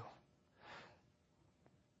into.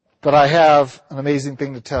 But I have an amazing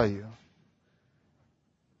thing to tell you.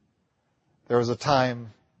 There was a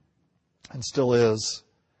time, and still is,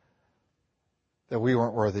 that we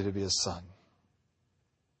weren't worthy to be his son.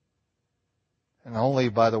 And only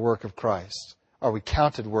by the work of Christ are we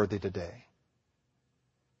counted worthy today.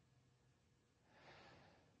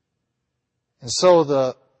 And so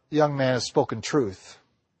the young man has spoken truth.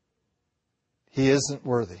 He isn't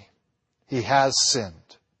worthy. He has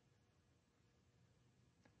sinned.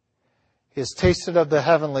 He has tasted of the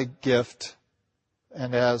heavenly gift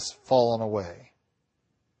and has fallen away.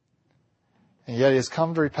 And yet he has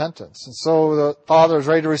come to repentance. And so the Father is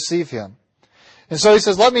ready to receive him. And so he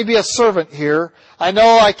says, let me be a servant here. I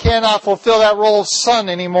know I cannot fulfill that role of son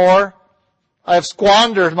anymore. I have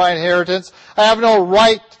squandered my inheritance. I have no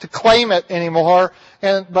right to claim it anymore.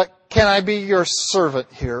 But can I be your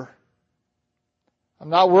servant here? I'm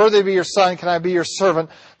not worthy to be your son. Can I be your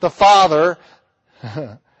servant? The Father,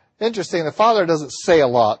 interesting, the Father doesn't say a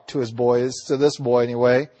lot to his boys, to this boy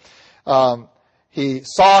anyway. He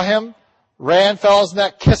saw him, ran, fell on his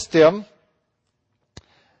neck, kissed him.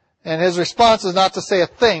 And his response is not to say a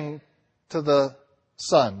thing to the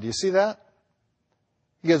son. Do you see that?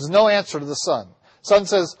 He gives no answer to the son. Son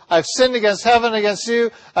says, I've sinned against heaven, against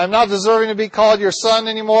you. I'm not deserving to be called your son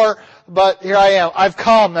anymore, but here I am. I've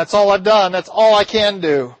come. That's all I've done. That's all I can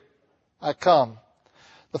do. I come.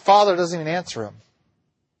 The Father doesn't even answer him.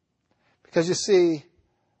 Because you see,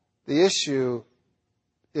 the issue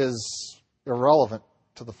is irrelevant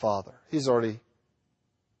to the Father. He's already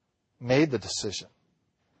made the decision.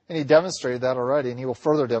 And he demonstrated that already, and he will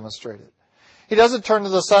further demonstrate it. He doesn't turn to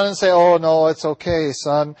the son and say, oh, no, it's okay,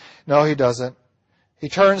 son. No, he doesn't. He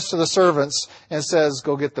turns to the servants and says,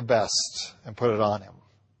 go get the best and put it on him.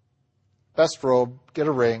 Best robe, get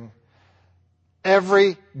a ring,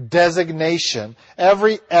 every designation,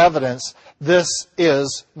 every evidence, this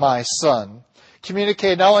is my son.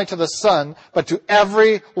 Communicated not only to the son, but to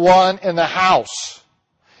everyone in the house.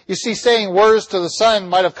 You see, saying words to the son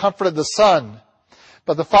might have comforted the son.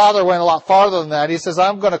 But the father went a lot farther than that. He says,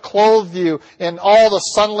 I'm going to clothe you in all the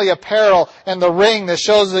sonly apparel and the ring that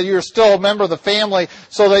shows that you're still a member of the family,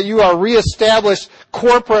 so that you are reestablished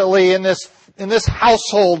corporately in this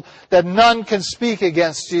household, that none can speak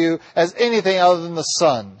against you as anything other than the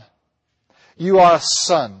son. You are a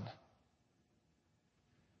son.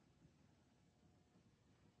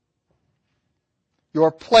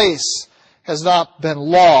 Your place has not been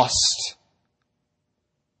lost.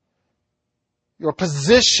 Your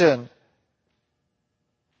position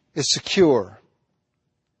is secure.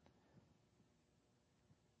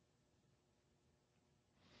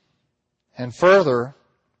 And further,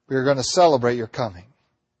 we are going to celebrate your coming.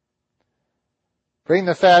 Bring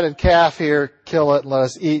the fatted calf here, kill it, and let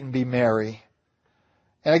us eat and be merry.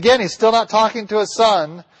 And again, he's still not talking to his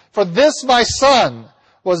son. For this my son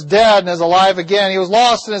was dead and is alive again. He was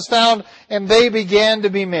lost and is found, and they began to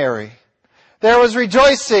be merry. There was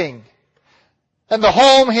rejoicing. And the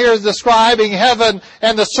home here is describing heaven,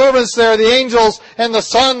 and the servants there, the angels, and the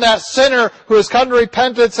son, that sinner who has come to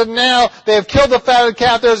repentance, and now they have killed the fatted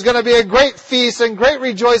calf. There's going to be a great feast and great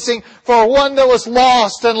rejoicing, for one that was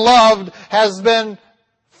lost and loved has been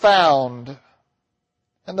found.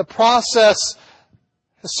 And the process,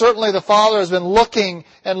 certainly the Father has been looking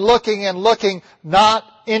and looking and looking, not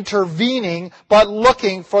intervening, but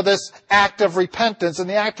looking for this act of repentance. And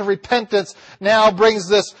the act of repentance now brings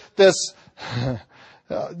this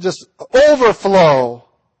just overflow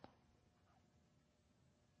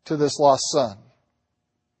to this lost son.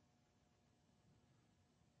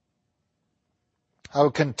 I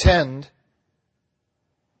would contend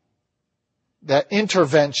that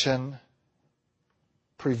intervention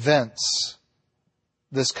prevents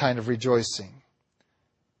this kind of rejoicing.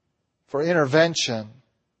 For intervention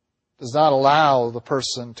does not allow the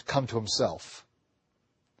person to come to himself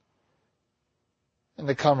and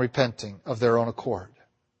to come repenting of their own accord.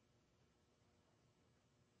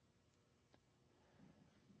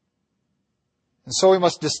 And so we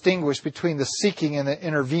must distinguish between the seeking and the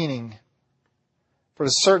intervening. For it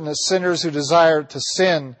is certain that sinners who desire to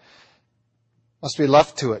sin must be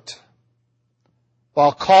left to it.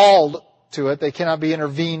 While called to it, they cannot be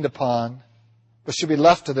intervened upon, but should be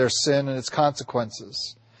left to their sin and its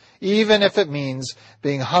consequences, even if it means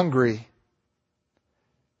being hungry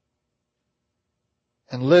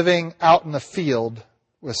and living out in the field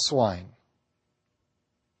with swine.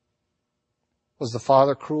 Was the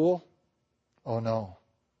Father cruel? Oh no.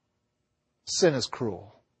 Sin is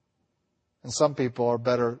cruel. And some people are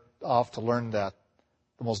better off to learn that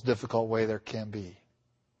the most difficult way there can be.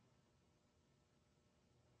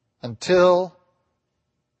 Until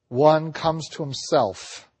one comes to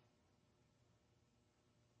himself,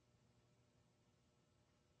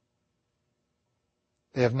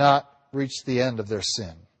 they have not reached the end of their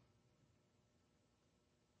sin.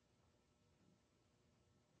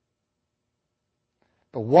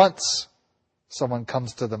 But once someone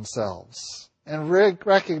comes to themselves and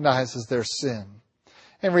recognizes their sin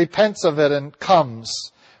and repents of it and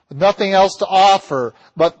comes with nothing else to offer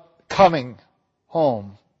but coming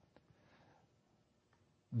home,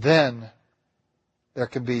 then there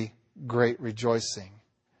can be great rejoicing.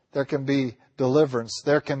 There can be deliverance.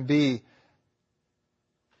 There can be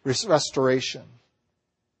restoration.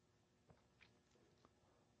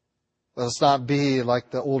 Let us not be like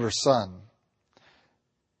the older son,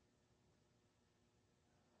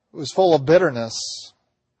 who was full of bitterness,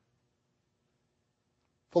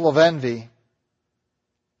 full of envy,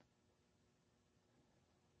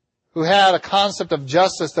 who had a concept of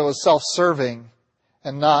justice that was self-serving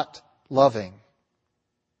and not loving.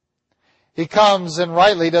 He comes, and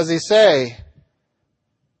rightly does he say,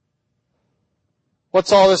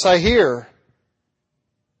 "What's all this I hear?"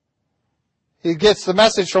 He gets the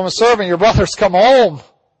message from a servant, "Your brother's come home,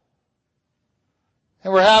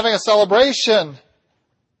 and we're having a celebration.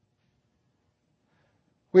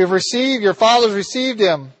 Your father's received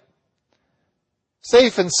him,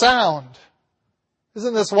 safe and sound.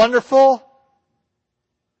 Isn't this wonderful?"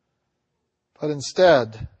 But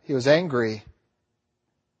instead, he was angry.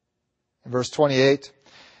 In verse 28,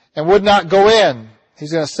 and would not go in.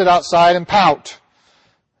 He's going to sit outside and pout.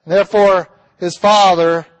 And therefore, his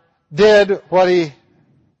father did what he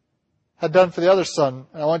had done for the other son.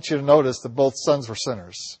 And I want you to notice that both sons were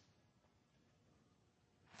sinners.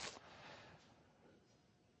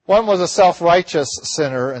 One was a self-righteous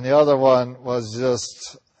sinner, and the other one was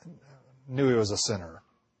just knew he was a sinner.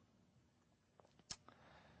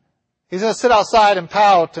 He's going to sit outside and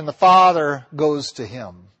pout, and the father goes to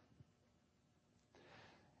him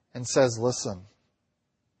and says, listen,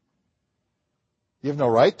 you have no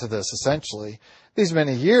right to this, essentially. These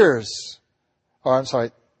many years,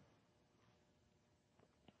 Father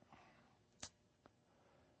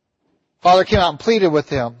came out and pleaded with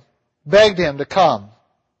him, begged him to come.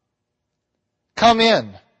 Come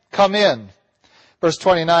in. Come in. Verse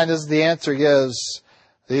 29 is the answer he gives.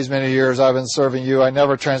 These many years I've been serving you. I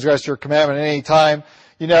never transgressed your commandment at any time.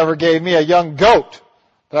 You never gave me a young goat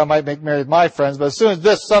that I might make merry with my friends. But as soon as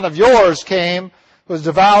this son of yours came, who has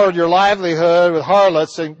devoured your livelihood with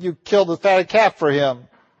harlots, and you killed the fatted calf for him.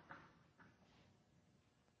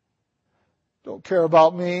 Don't care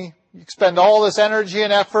about me. You expend all this energy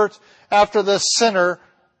and effort after this sinner.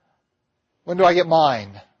 When do I get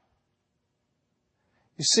mine?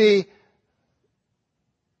 You see,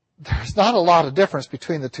 there's not a lot of difference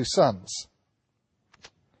between the two sons.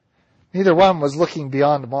 Neither one was looking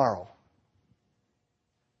beyond tomorrow.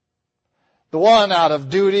 The one, out of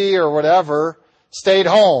duty or whatever, stayed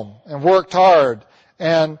home and worked hard,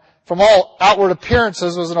 and from all outward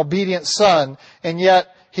appearances was an obedient son, and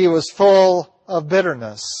yet he was full of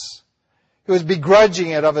bitterness. He was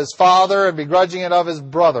begrudging it of his father and begrudging it of his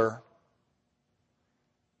brother.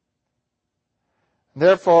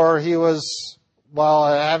 Therefore, he was,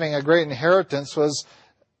 while having a great inheritance, was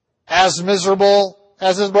as miserable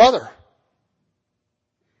as his brother.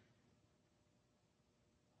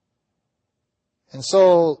 And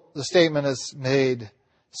so the statement is made,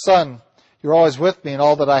 son, you're always with me and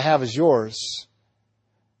all that I have is yours.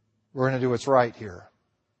 We're going to do what's right here.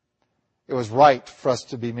 It was right for us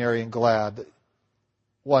to be merry and glad.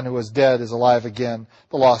 One who was dead is alive again.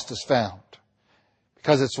 The lost is found.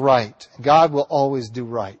 Because it's right. And God will always do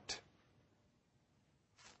right.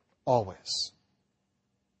 Always.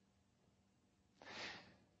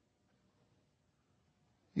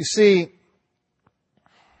 You see,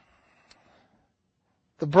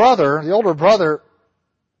 the older brother,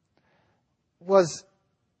 was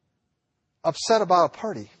upset about a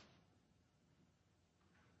party.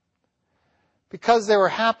 Because they were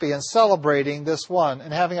happy and celebrating this one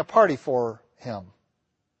and having a party for him.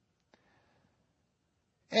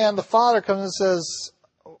 And the father comes and says,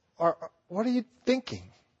 what are you thinking?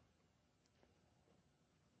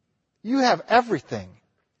 You have everything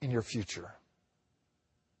in your future.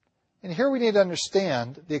 And here we need to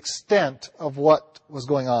understand the extent of what was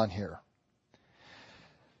going on here.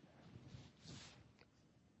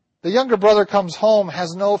 The younger brother comes home,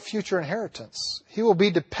 has no future inheritance. He will be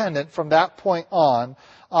dependent from that point on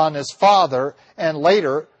his father and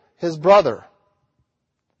later his brother.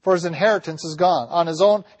 For his inheritance is gone. On his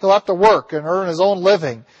own, he'll have to work and earn his own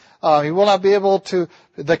living. He will not be able to,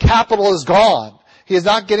 the capital is gone. He is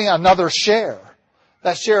not getting another share.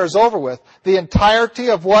 That share is over with. The entirety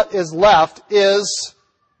of what is left is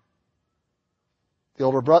the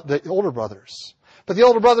older brothers. But the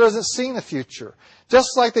older brother isn't seeing the future.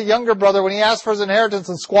 Just like the younger brother, when he asked for his inheritance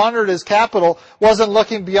and squandered his capital, wasn't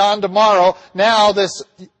looking beyond tomorrow. Now this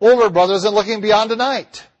older brother isn't looking beyond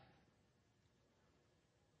tonight.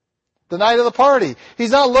 The night of the party.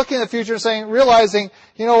 He's not looking at the future and realizing,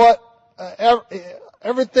 you know what,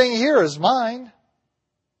 everything here is mine.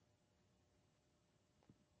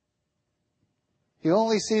 He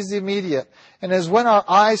only sees the immediate. And it's when our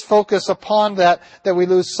eyes focus upon that we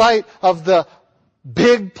lose sight of the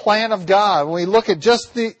big plan of God. When we look at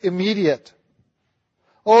just the immediate.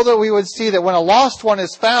 Oh, that we would see that when a lost one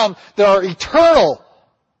is found, there are eternal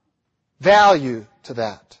value to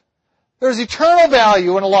that. There's eternal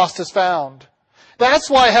value when a lost is found. That's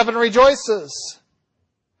why heaven rejoices.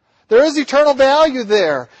 There is eternal value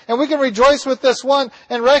there. And we can rejoice with this one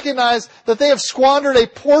and recognize that they have squandered a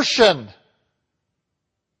portion.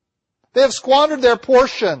 They have squandered their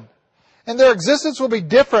portion. And their existence will be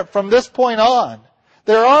different from this point on.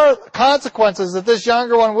 There are consequences that this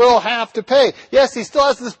younger one will have to pay. Yes, he still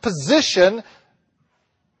has this position,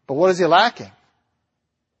 but what is he lacking?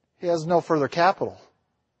 He has no further capital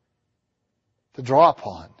to draw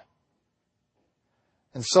upon.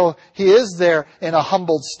 And so he is there in a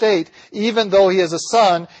humbled state. Even though he is a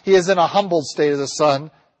son, he is in a humbled state as a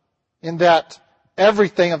son, in that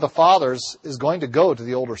everything of the father's is going to go to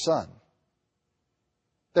the older son.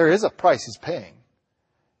 There is a price he's paying.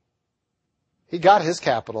 He got his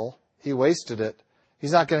capital. He wasted it.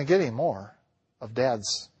 He's not going to get any more of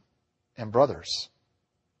dads and brothers.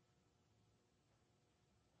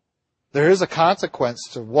 There is a consequence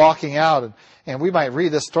to walking out, and we might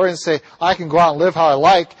read this story and say, I can go out and live how I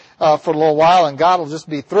like for a little while, and God will just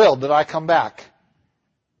be thrilled that I come back.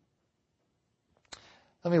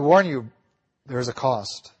 Let me warn you, there is a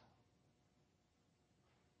cost.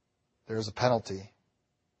 there's a penalty.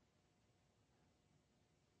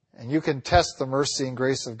 And you can test the mercy and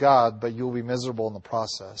grace of God, but you'll be miserable in the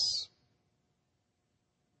process.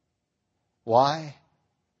 Why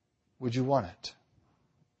would you want it?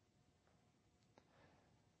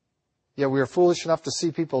 Yet we are foolish enough to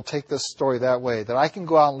see people take this story that way, that I can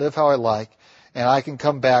go out and live how I like, and I can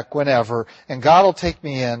come back whenever, and God will take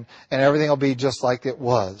me in, and everything will be just like it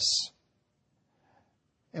was.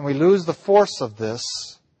 And we lose the force of this.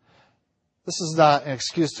 This is not an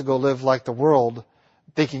excuse to go live like the world,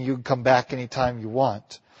 thinking you can come back anytime you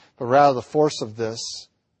want. But rather the force of this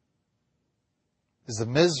is the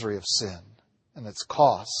misery of sin and its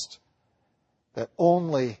cost that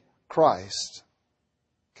only Christ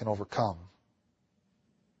can overcome.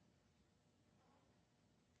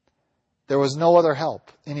 There was no other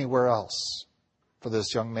help anywhere else for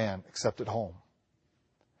this young man except at home.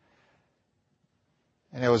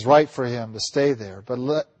 And it was right for him to stay there. But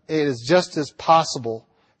it is just as possible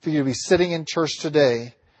for you to be sitting in church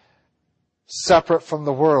today, separate from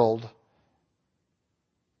the world,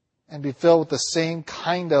 and be filled with the same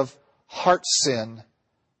kind of heart sin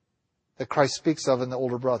that Christ speaks of in the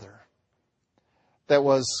older brother, that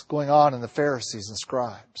was going on in the Pharisees and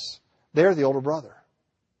scribes. They're the older brother.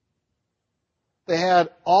 They had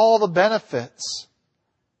all the benefits.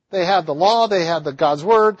 They had the law, they had God's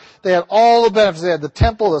Word, they had all the benefits. They had the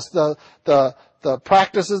temple, the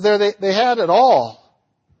practices there, they had it all.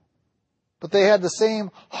 But they had the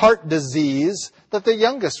same heart disease that the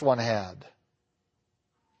youngest one had.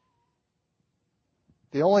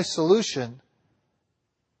 The only solution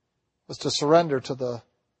was to surrender to the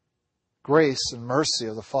grace and mercy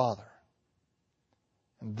of the Father.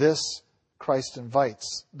 And this Christ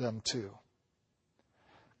invites them to.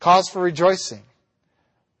 Cause for rejoicing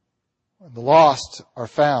when the lost are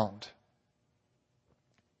found.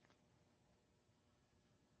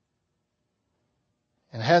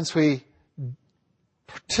 And hence we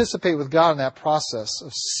participate with God in that process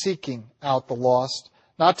of seeking out the lost,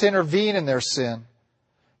 not to intervene in their sin,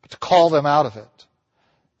 but to call them out of it,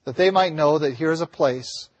 that they might know that here is a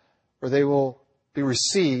place where they will be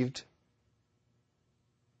received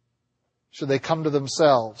should they come to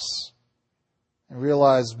themselves and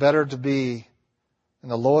realize better to be in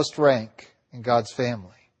the lowest rank in God's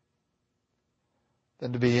family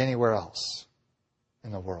than to be anywhere else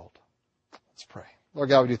in the world. Let's pray. Lord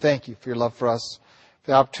God, we do thank you for your love for us,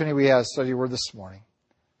 for the opportunity we have to study your word this morning.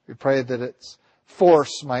 We pray that its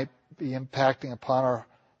force might be impacting upon our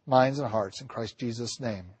minds and hearts. In Christ Jesus'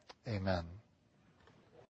 name, amen.